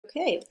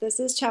Okay, this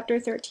is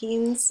chapter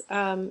 13's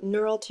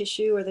neural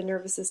tissue or the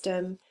nervous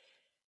system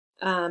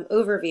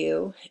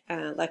overview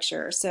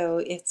lecture. So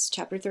it's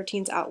chapter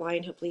 13's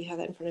outline. Hopefully you have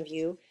that in front of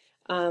you.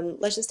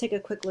 Let's just take a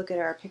quick look at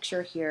our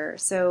picture here.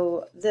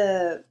 So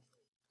the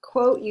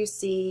quote you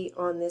see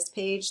on this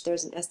page,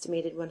 there's an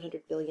estimated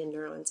 100 billion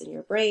neurons in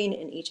your brain,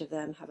 and each of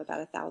them have about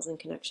 1,000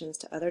 connections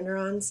to other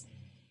neurons.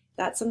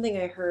 That's something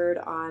I heard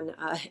on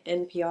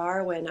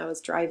NPR when I was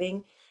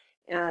driving.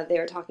 They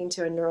were talking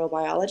to a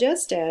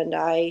neurobiologist, and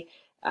I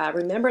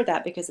remembered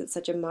that because it's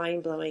such a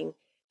mind-blowing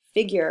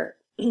figure.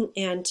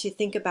 And to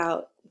think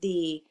about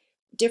the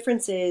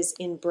differences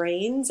in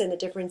brains and the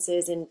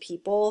differences in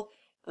people,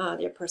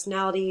 their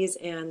personalities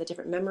and the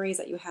different memories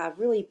that you have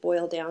really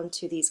boil down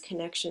to these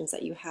connections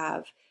that you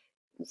have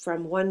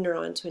from one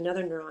neuron to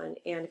another neuron.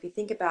 And if you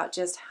think about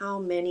just how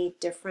many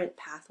different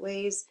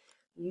pathways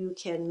you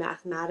can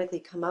mathematically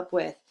come up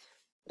with,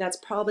 that's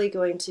probably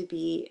going to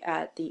be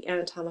at the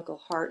anatomical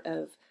heart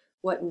of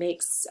what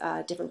makes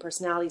different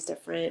personalities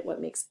different,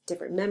 what makes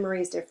different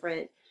memories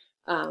different,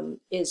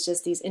 is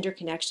just these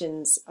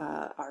interconnections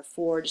are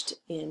forged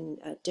in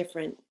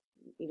different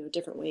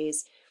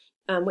ways.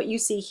 What you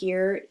see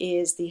here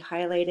is the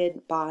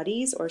highlighted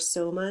bodies or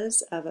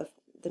somas of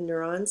the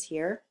neurons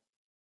here.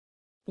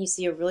 You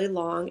see a really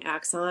long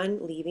axon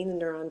leaving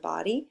the neuron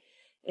body.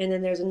 And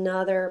then there's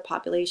another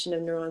population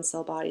of neuron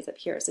cell bodies up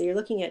here. So you're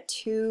looking at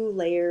two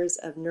layers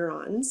of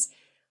neurons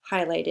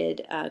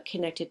highlighted,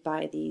 connected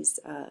by these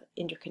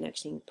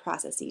interconnecting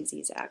processes,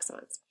 these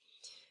axons.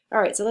 All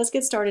right, so let's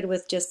get started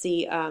with just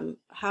the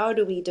how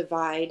do we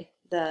divide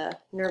the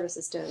nervous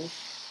system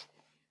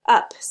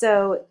up.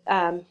 So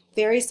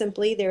very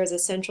simply, there is a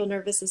central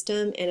nervous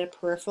system and a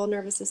peripheral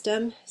nervous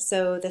system.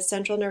 So the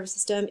central nervous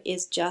system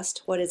is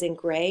just what is in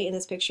gray in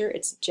this picture.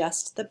 It's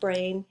just the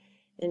brain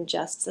and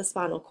just the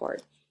spinal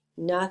cord.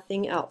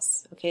 Nothing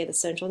else. Okay, the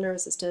central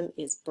nervous system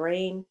is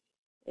brain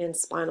and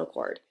spinal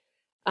cord.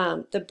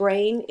 The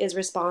brain is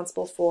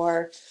responsible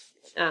for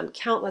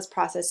countless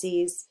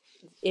processes.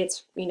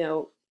 It's,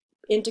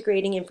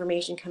 integrating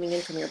information coming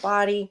in from your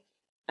body.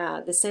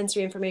 The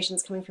sensory information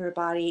is coming from your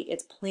body.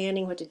 It's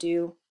planning what to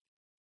do.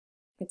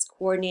 It's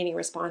coordinating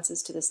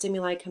responses to the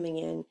stimuli coming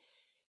in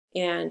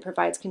and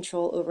provides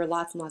control over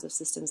lots and lots of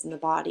systems in the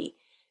body.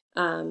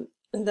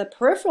 The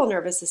peripheral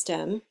nervous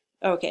system,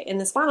 okay, and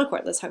the spinal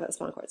cord, let's talk about the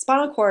spinal cord.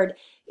 Spinal cord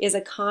is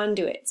a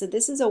conduit. So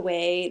this is a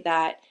way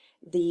that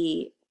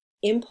the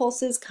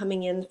impulses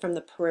coming in from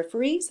the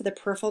periphery, so the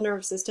peripheral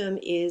nervous system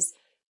is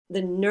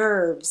the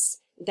nerves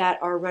that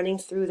are running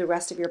through the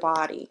rest of your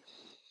body.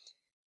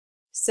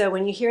 So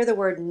when you hear the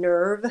word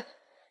nerve,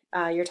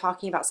 you're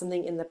talking about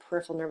something in the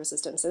peripheral nervous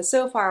system.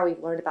 So far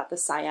we've learned about the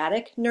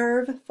sciatic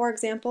nerve, for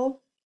example,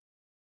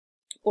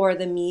 or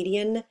the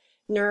median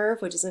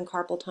nerve, which is in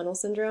carpal tunnel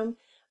syndrome.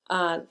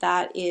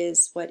 That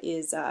is what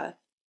is, okay,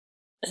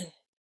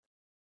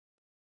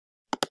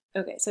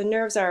 so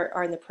nerves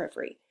are in the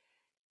periphery.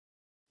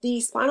 The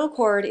spinal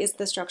cord is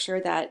the structure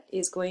that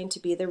is going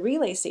to be the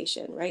relay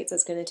station, right? So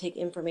it's going to take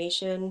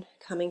information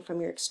coming from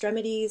your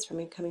extremities,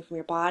 coming from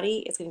your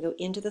body. It's going to go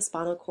into the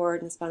spinal cord,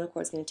 and the spinal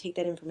cord is going to take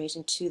that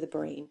information to the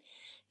brain.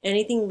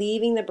 Anything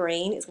leaving the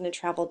brain is going to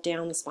travel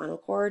down the spinal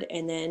cord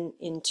and then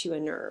into a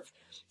nerve.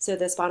 So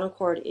the spinal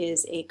cord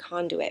is a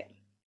conduit.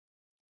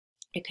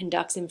 It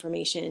conducts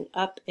information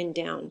up and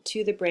down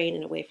to the brain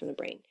and away from the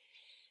brain.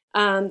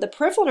 The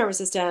peripheral nervous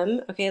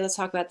system, okay, let's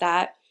talk about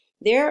that.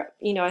 There,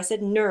 I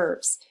said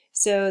nerves.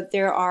 So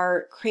there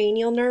are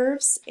cranial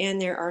nerves and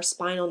there are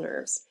spinal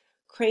nerves.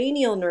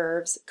 Cranial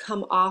nerves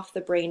come off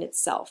the brain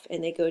itself,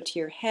 and they go to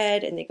your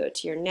head and they go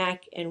to your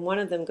neck, and one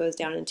of them goes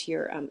down into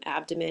your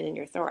abdomen and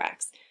your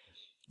thorax.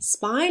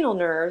 Spinal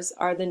nerves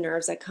are the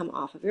nerves that come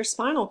off of your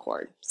spinal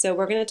cord. So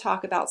we're going to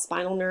talk about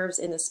spinal nerves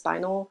in the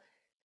spinal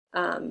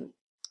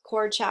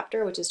cord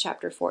chapter, which is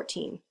chapter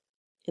 14.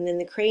 And then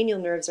the cranial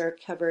nerves are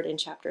covered in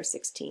chapter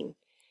 16.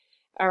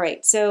 All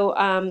right,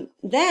 so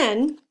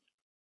then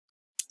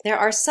there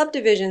are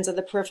subdivisions of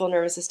the peripheral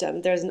nervous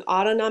system. There's an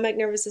autonomic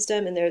nervous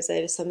system and there's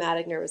a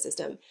somatic nervous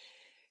system.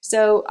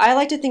 So I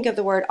like to think of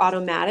the word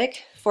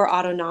automatic for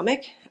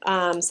autonomic.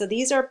 So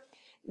these are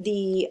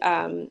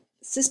the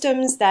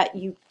systems that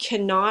you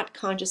cannot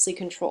consciously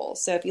control.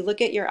 So if you look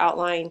at your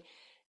outline,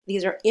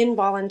 these are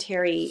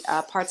involuntary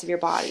parts of your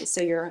body. So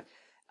your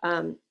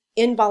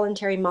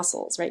involuntary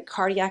muscles, right?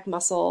 Cardiac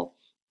muscle,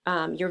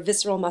 your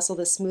visceral muscle,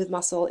 the smooth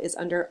muscle, is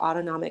under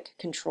autonomic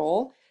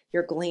control.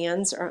 Your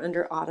glands are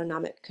under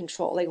autonomic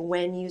control, like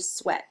when you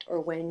sweat or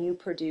when you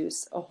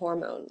produce a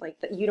hormone, like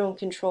that, you don't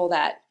control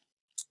that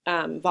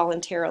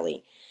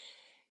voluntarily.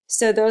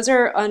 So those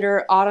are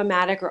under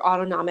automatic or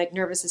autonomic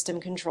nervous system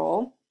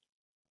control.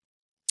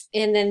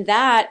 And then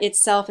that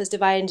itself is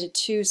divided into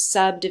two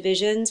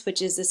subdivisions,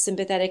 which is the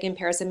sympathetic and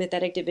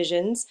parasympathetic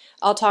divisions.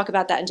 I'll talk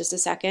about that in just a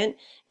second.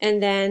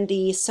 And then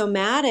the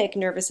somatic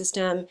nervous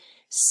system,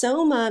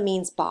 soma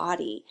means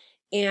body.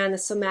 And the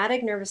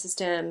somatic nervous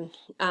system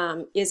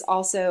is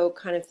also,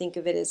 kind of think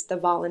of it as the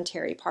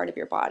voluntary part of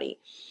your body.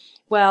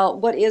 Well,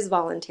 what is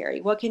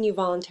voluntary? What can you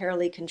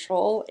voluntarily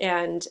control?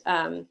 And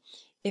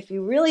if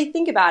you really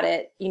think about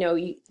it,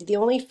 the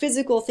only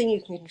physical thing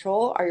you can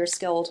control are your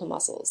skeletal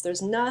muscles.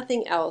 There's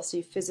nothing else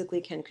you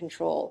physically can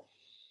control.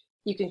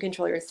 You can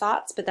control your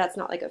thoughts, but that's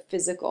not like a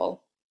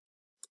physical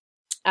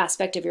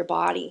aspect of your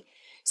body.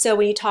 So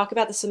when you talk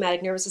about the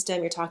somatic nervous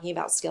system, you're talking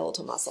about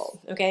skeletal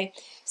muscle, okay?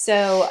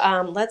 So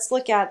let's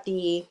look at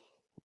the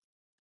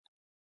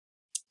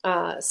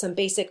some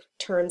basic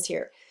terms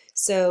here.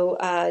 So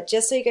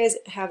just so you guys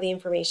have the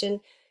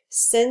information,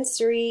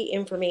 sensory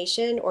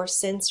information or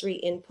sensory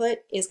input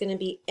is going to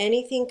be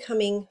anything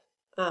coming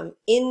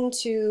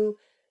into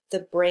the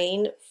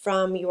brain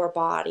from your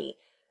body.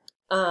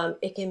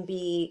 It can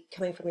be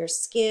coming from your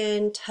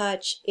skin,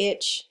 touch,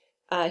 itch,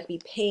 it could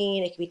be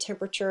pain, it could be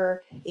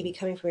temperature, it could be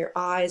coming from your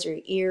eyes or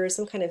your ears,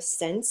 some kind of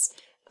sense.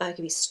 It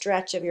could be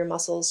stretch of your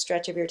muscles,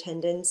 stretch of your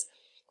tendons.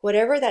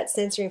 Whatever that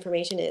sensory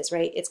information is,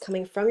 right, it's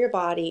coming from your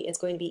body, it's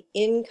going to be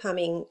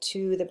incoming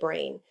to the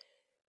brain.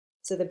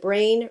 So the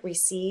brain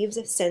receives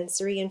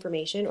sensory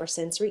information or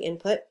sensory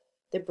input.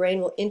 The brain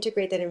will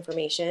integrate that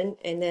information,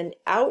 and then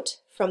out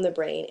from the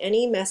brain,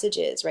 any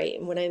messages, right,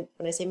 and when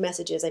I say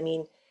messages, I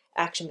mean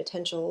action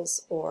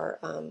potentials or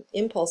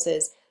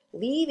impulses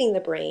leaving the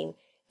brain,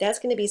 that's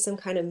going to be some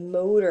kind of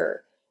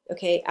motor,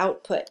 okay,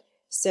 output.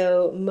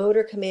 So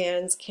motor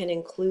commands can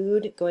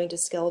include going to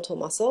skeletal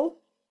muscle,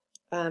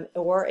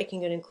 or it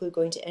can include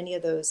going to any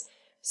of those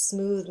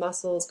smooth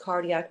muscles,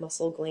 cardiac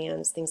muscle,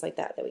 glands, things like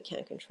that that we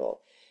can't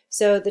control.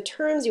 So the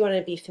terms you want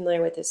to be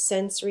familiar with is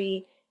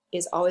sensory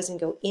is always going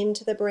to go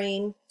into the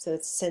brain, so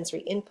it's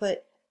sensory input.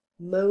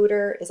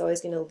 Motor is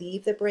always going to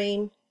leave the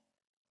brain,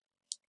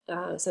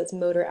 so it's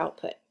motor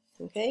output,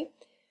 okay?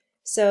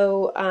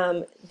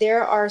 So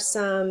there are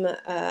some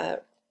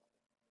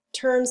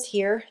terms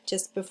here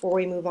just before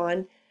we move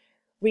on.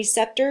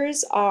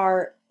 Receptors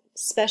are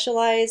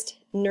specialized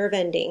nerve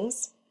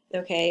endings,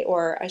 okay,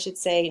 or I should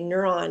say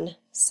neuron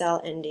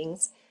cell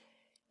endings.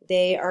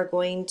 They are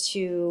going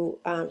to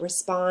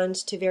respond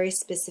to very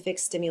specific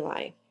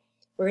stimuli.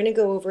 We're going to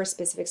go over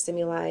specific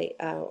stimuli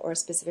or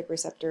specific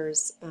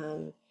receptors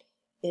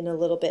in a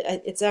little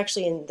bit. It's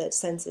actually in the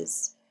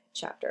senses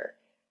chapter.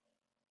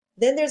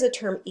 Then there's a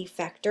term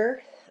effector.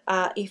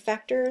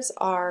 Effectors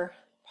are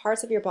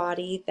parts of your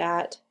body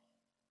that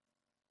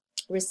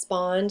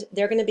respond.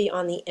 They're going to be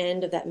on the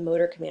end of that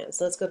motor command.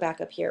 So let's go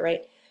back up here,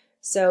 right?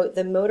 So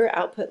the motor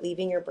output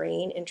leaving your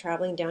brain and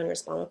traveling down your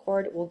spinal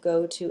cord will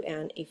go to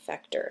an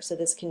effector. So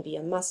this can be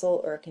a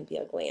muscle or it can be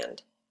a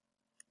gland.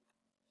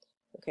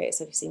 Okay,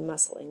 so if you see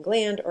muscle and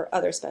gland or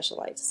other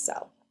specialized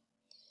cell.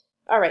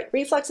 All right,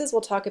 reflexes,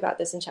 we'll talk about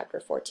this in chapter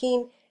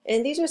 14.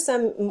 And these are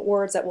some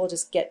words that we'll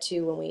just get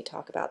to when we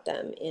talk about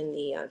them in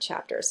the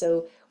chapter.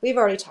 So we've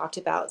already talked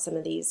about some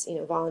of these,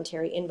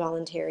 voluntary,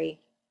 involuntary.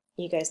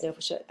 You guys know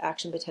for sure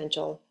action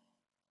potential.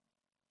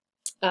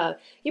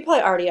 You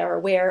probably already are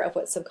aware of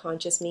what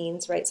subconscious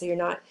means, right? So you're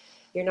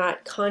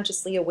not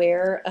consciously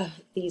aware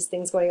of these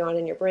things going on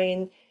in your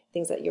brain,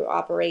 things that you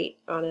operate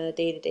on a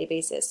day-to-day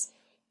basis.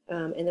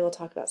 And then we'll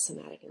talk about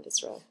somatic and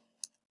visceral.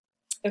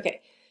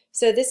 Okay,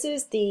 so this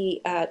is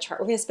the chart.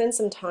 We're going to spend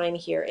some time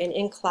here. And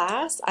in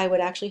class, I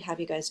would actually have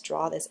you guys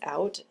draw this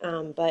out,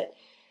 but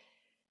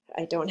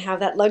I don't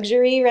have that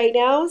luxury right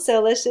now.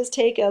 So let's just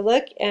take a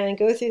look and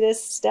go through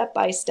this step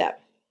by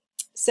step.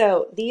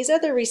 So these are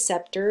the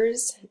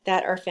receptors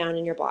that are found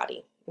in your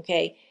body,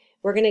 okay?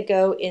 We're going to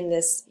go in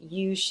this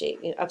U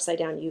shape, upside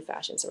down U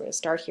fashion. So we're going to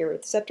start here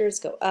with receptors,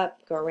 go up,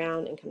 go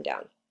around, and come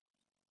down.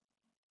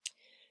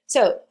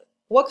 So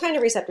what kind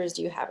of receptors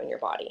do you have in your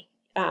body?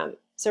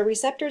 So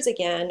receptors,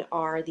 again,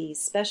 are these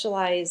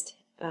specialized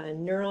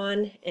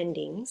neuron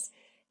endings,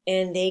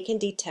 and they can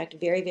detect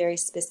very, very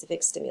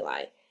specific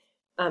stimuli.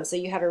 So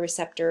you have a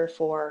receptor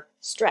for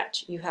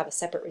stretch, you have a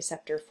separate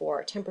receptor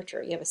for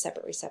temperature, you have a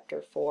separate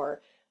receptor for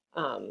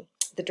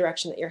the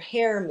direction that your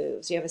hair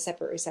moves, you have a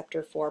separate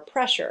receptor for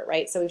pressure,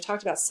 right? So we've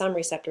talked about some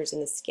receptors in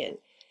the skin.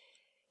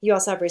 You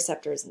also have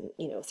receptors,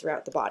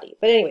 throughout the body.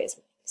 But anyways,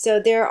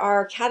 so there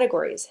are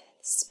categories.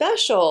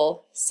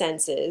 Special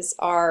senses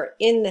are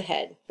in the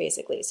head,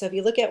 basically. So if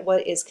you look at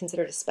what is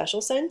considered a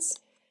special sense,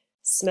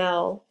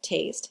 smell,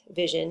 taste,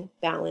 vision,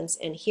 balance,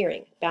 and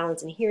hearing.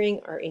 Balance and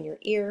hearing are in your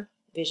ear.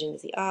 Vision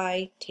is the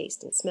eye,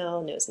 taste and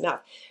smell, nose and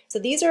mouth. So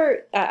these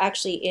are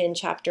actually in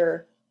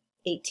chapter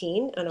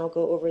 18, and I'll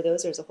go over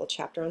those. There's a whole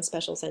chapter on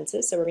special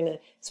senses, so we're going to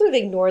sort of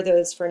ignore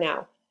those for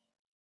now.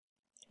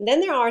 And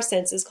then there are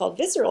senses called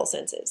visceral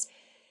senses.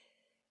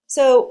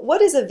 So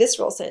what is a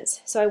visceral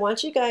sense? So I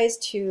want you guys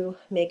to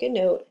make a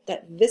note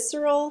that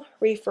visceral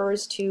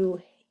refers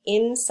to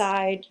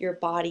inside your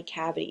body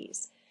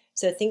cavities.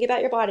 So think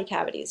about your body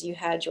cavities. You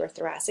had your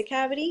thoracic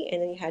cavity,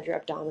 and then you had your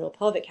abdominal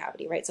pelvic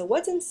cavity, right? So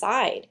what's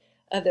inside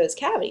of those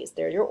cavities?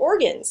 They're your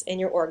organs, and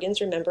your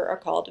organs, remember, are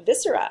called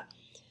viscera.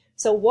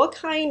 So what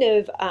kind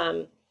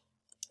of,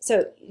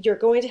 so you're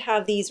going to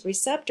have these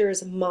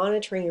receptors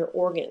monitoring your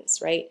organs,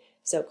 right?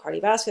 So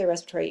cardiovascular,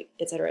 respiratory,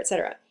 et cetera, et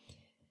cetera.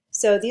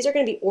 So these are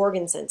going to be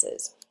organ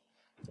senses,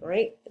 all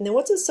right? And then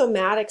what's a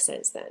somatic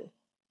sense then?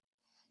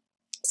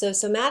 So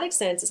somatic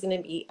sense is going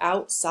to be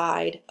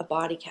outside a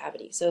body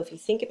cavity. So if you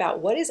think about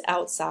what is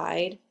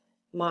outside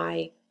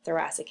my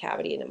thoracic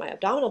cavity and my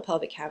abdominal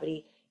pelvic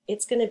cavity,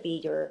 it's going to be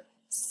your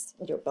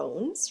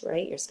bones,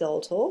 right? Your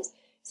skeletal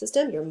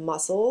system. Your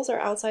muscles are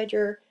outside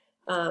your,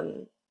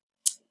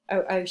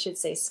 I should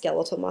say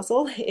skeletal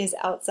muscle is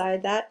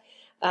outside that.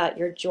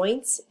 Your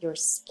joints, your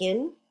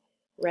skin,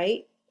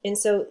 right? And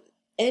so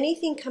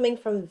anything coming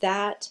from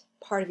that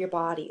part of your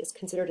body is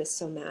considered a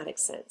somatic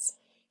sense.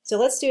 So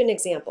let's do an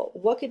example.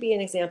 What could be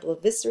an example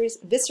of visceral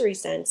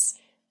sense?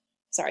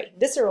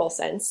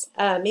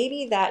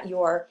 Maybe that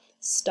your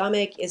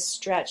stomach is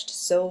stretched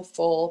so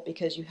full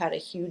because you had a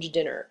huge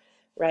dinner,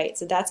 right?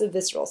 So that's a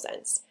visceral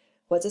sense.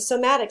 What's a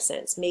somatic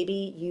sense?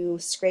 Maybe you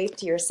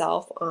scraped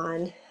yourself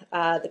on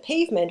the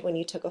pavement when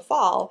you took a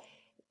fall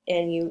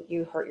and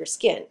you hurt your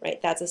skin,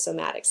 right? That's a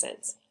somatic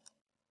sense,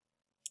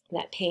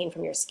 that pain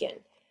from your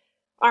skin.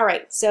 All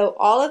right, so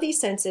all of these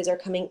senses are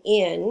coming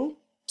in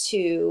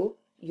to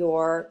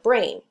your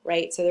brain,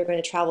 right? So they're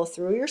going to travel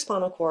through your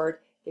spinal cord,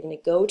 they're going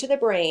to go to the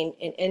brain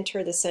and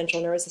enter the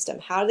central nervous system.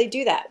 How do they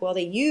do that? Well,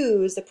 they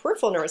use the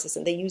peripheral nervous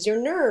system. They use your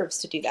nerves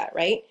to do that,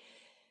 right?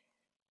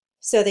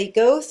 So they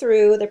go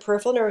through the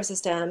peripheral nervous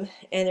system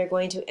and they're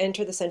going to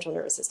enter the central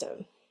nervous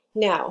system.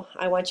 Now,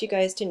 I want you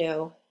guys to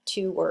know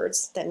two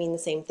words that mean the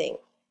same thing.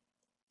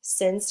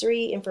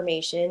 Sensory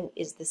information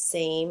is the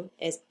same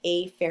as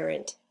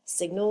afferent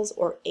signals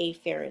or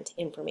afferent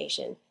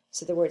information.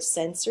 So the word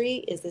sensory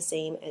is the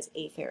same as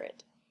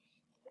afferent.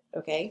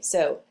 Okay,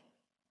 so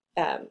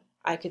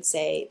I could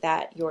say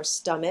that your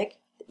stomach,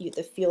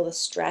 feel the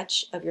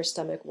stretch of your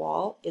stomach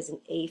wall is an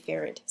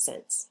afferent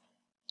sense.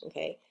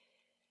 Okay,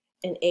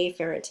 an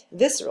afferent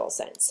visceral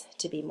sense,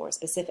 to be more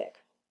specific.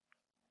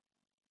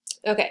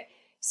 Okay,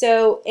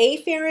 so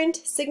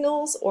afferent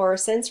signals or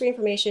sensory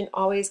information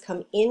always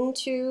come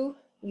into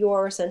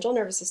your central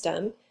nervous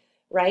system,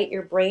 right?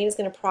 Your brain is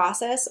going to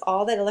process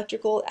all that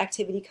electrical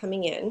activity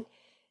coming in,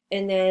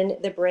 and then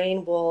the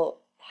brain will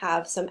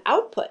have some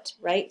output,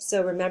 right?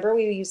 So remember,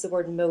 we use the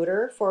word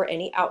motor for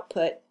any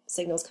output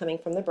signals coming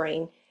from the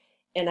brain,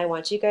 and I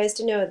want you guys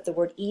to know that the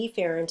word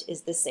efferent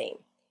is the same.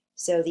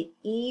 So the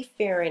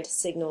efferent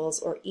signals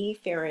or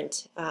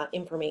efferent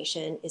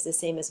information is the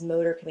same as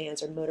motor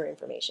commands or motor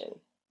information.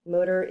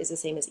 Motor is the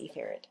same as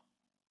efferent.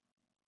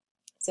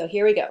 So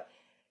here we go.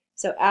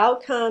 So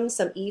out comes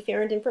some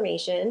efferent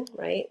information,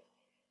 right?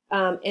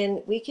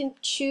 And we can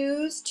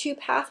choose two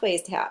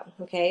pathways to have,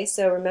 okay?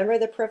 So remember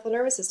the peripheral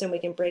nervous system, we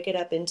can break it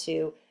up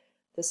into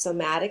the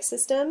somatic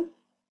system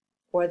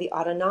or the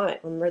autonomic.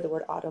 Remember the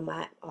word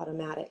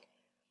automatic.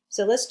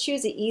 So let's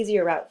choose the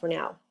easier route for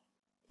now.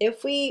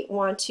 If we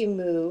want to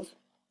move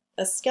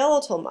a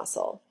skeletal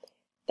muscle,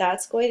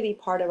 that's going to be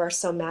part of our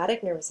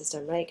somatic nervous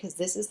system, right? Because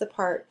this is the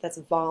part that's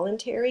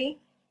voluntary,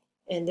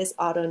 and this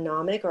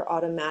autonomic or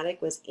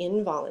automatic was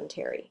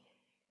involuntary.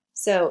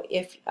 So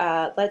if,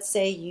 let's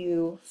say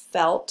you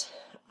felt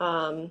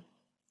an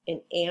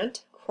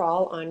ant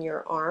crawl on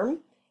your arm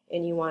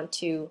and you want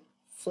to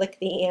flick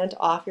the ant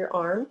off your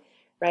arm,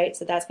 right?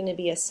 So that's going to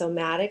be a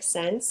somatic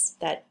sense,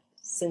 that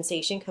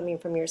sensation coming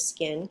from your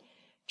skin,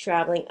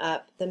 traveling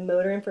up. The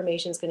motor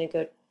information is going to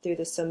go through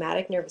the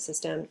somatic nervous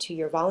system to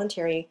your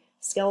voluntary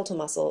skeletal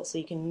muscle so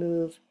you can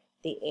move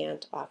the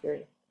ant off your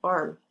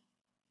arm.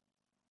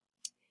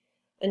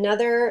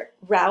 Another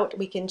route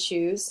we can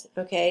choose,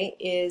 okay,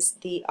 is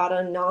the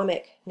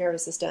autonomic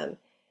nervous system.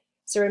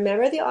 So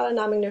remember the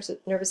autonomic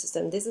nervous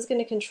system, this is going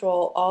to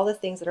control all the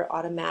things that are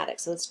automatic.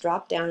 So let's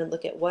drop down and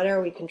look at what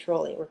are we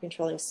controlling. We're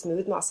controlling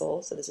smooth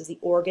muscle, so this is the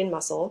organ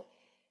muscle.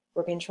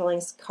 We're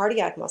controlling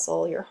cardiac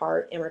muscle, your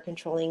heart, and we're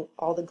controlling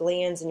all the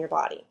glands in your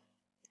body,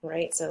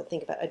 right? So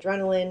think about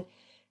adrenaline,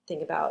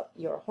 think about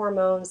your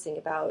hormones, think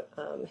about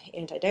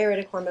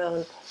antidiuretic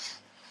hormone,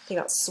 think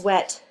about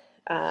sweat,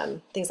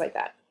 things like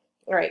that.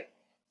 All right,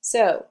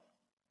 so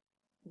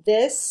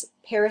this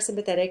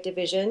parasympathetic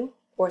division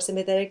or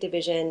sympathetic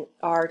division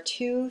are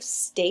two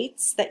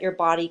states that your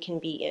body can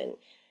be in.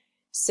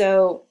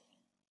 So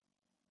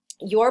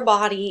your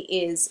body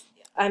is,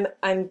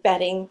 I'm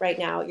betting right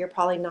now, you're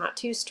probably not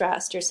too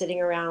stressed. You're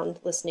sitting around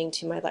listening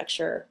to my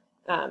lecture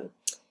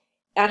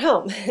at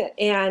home,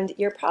 and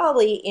you're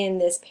probably in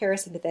this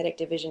parasympathetic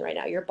division right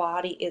now. Your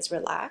body is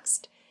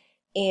relaxed.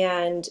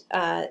 And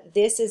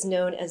this is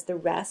known as the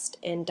rest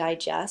and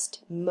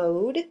digest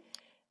mode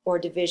or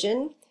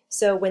division.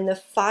 So when the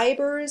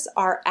fibers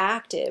are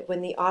active,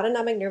 when the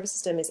autonomic nervous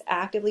system is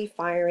actively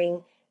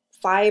firing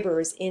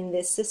fibers in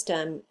this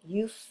system,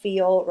 you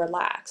feel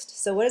relaxed.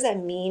 So what does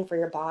that mean for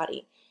your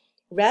body?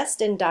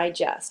 Rest and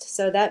digest.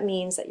 So that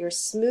means that your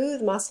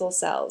smooth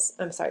muscles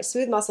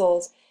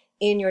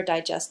in your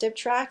digestive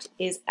tract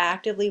is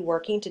actively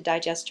working to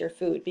digest your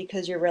food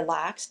because you're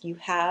relaxed. You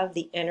have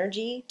the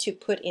energy to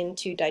put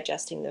into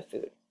digesting the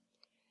food.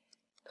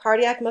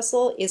 Cardiac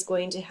muscle is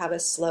going to have a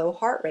slow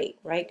heart rate,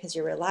 right? Because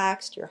you're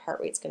relaxed, your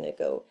heart rate's going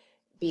to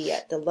be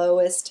at the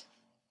lowest.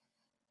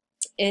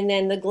 And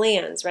then the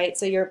glands, right?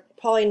 So you're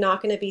probably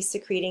not going to be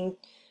secreting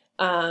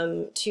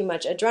too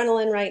much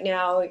adrenaline right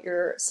now.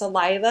 Your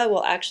saliva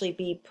will actually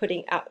be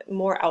putting out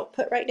more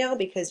output right now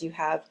because you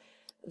have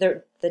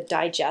the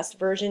digest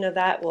version of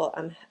that will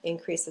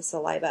increase the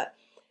saliva.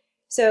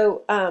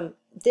 So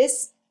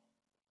this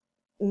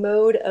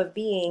mode of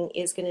being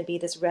is going to be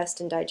this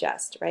rest and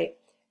digest, right?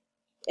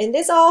 And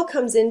this all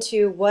comes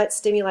into what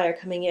stimuli are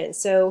coming in.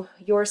 So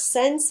your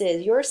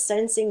senses, you're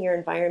sensing your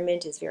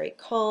environment is very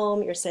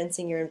calm, you're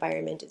sensing your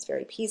environment is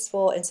very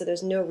peaceful, and so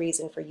there's no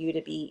reason for you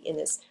to be in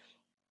this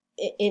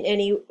in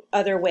any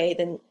other way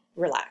than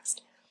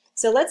relaxed.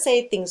 So let's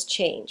say things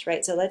change,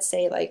 right? So let's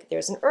say like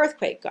there's an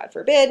earthquake, God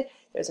forbid,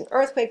 there's an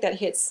earthquake that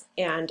hits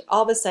and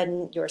all of a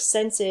sudden your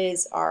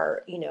senses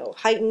are,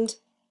 heightened.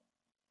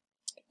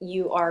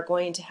 You are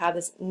going to have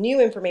this new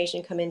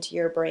information come into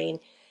your brain,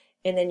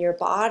 and then your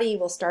body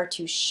will start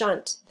to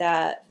shunt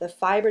that the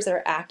fibers that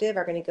are active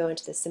are going to go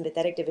into the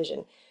sympathetic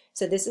division.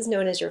 So this is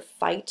known as your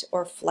fight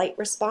or flight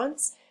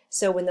response.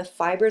 So when the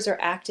fibers are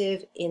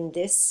active in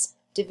this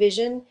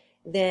division,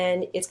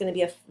 then it's going to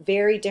be a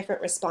very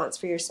different response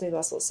for your smooth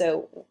muscles.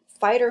 So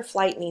fight or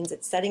flight means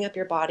it's setting up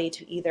your body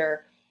to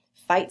either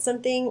fight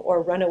something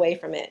or run away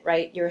from it,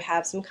 right? You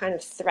have some kind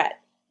of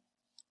threat.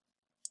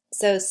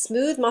 So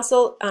smooth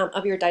muscle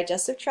of your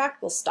digestive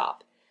tract will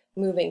stop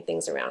moving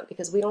things around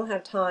because we don't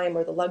have time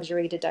or the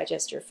luxury to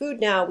digest your food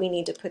now. We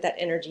need to put that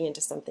energy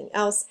into something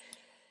else.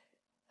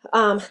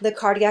 The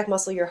cardiac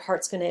muscle, your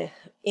heart's going to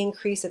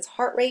increase its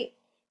heart rate.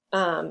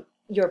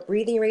 Your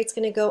breathing rate's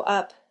going to go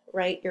up,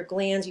 right? Your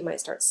glands, you might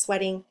start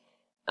sweating.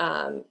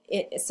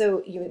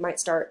 So you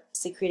might start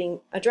secreting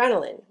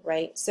adrenaline,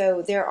 right?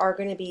 So there are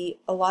going to be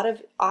a lot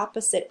of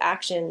opposite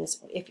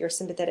actions if your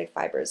sympathetic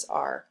fibers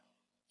are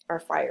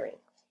firing.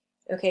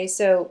 Okay,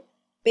 so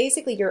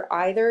basically you're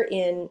either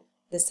in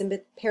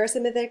the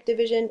parasympathetic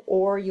division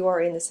or you are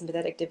in the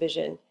sympathetic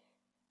division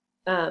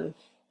to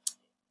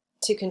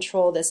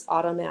control this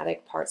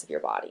automatic parts of your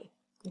body.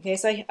 Okay,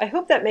 so I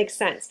hope that makes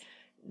sense.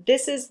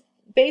 This is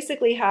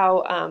basically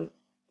how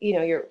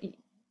your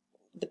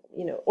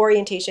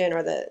orientation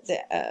or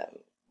the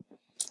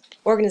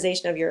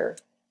organization of your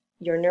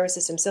nervous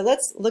system. So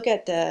let's look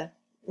at the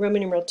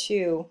Roman numeral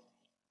 2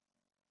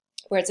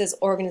 where it says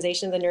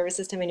organization of the nervous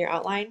system in your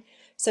outline.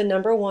 So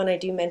number 1, I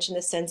do mention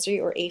the sensory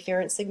or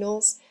afferent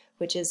signals,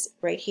 which is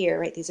right here,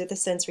 right? These are the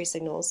sensory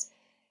signals.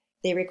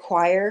 They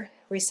require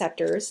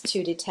receptors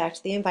to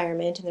detect the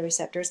environment, and the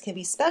receptors can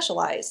be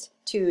specialized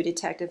to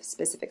detect a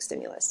specific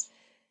stimulus.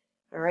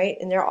 All right,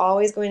 and they're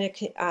always going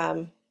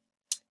to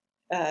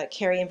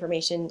carry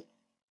information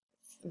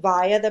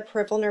via the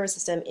peripheral nervous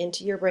system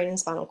into your brain and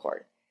spinal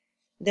cord.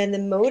 Then the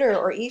motor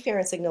or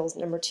efferent signals,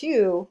 number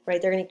 2,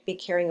 right, they're going to be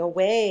carrying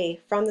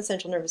away from the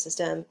central nervous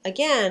system,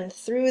 again,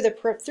 through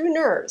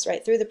nerves,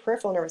 right, through the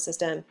peripheral nervous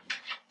system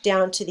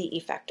down to the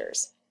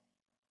effectors.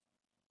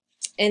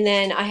 And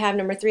then I have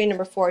number 3 and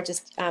number 4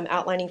 just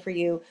outlining for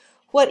you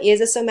what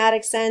is a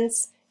somatic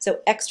sense,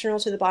 so external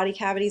to the body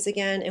cavities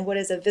again, and what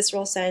is a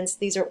visceral sense.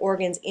 These are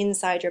organs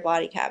inside your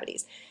body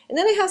cavities. And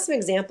then I have some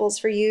examples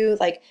for you,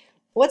 like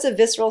what's a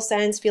visceral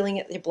sense, feeling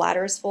that your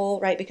bladder is full,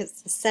 right, because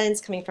it's the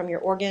sense coming from your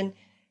organ.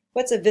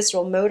 What's a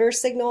visceral motor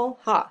signal?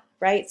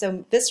 Right?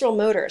 So visceral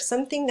motor,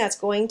 something that's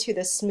going to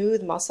the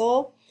smooth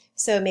muscle.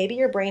 So maybe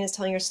your brain is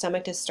telling your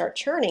stomach to start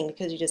churning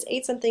because you just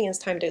ate something and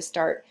it's time to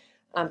start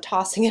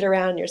tossing it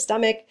around in your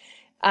stomach.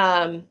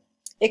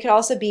 It could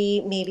also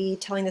be maybe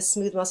telling the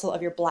smooth muscle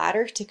of your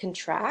bladder to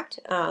contract.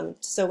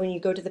 So when you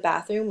go to the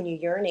bathroom, when you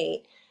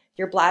urinate,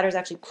 your bladder is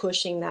actually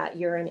pushing that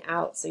urine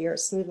out. So your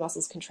smooth muscle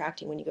is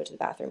contracting when you go to the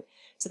bathroom.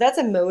 So that's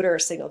a motor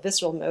signal,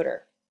 visceral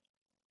motor.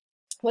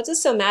 What's a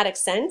somatic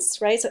sense,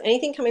 right? So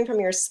anything coming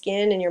from your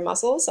skin and your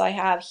muscles. So I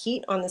have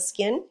heat on the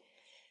skin.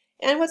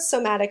 And what's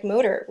somatic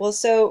motor? Well,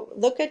 so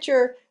look at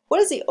what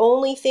is the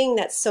only thing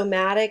that's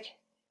somatic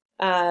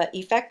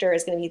effector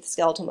is going to be the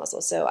skeletal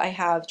muscle. So I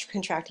have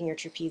contracting your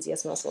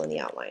trapezius muscle in the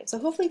outline. So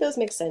hopefully those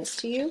make sense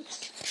to you.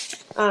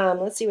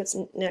 Let's see what's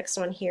next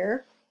on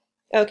here.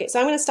 Okay, so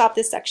I'm going to stop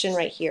this section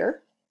right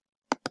here.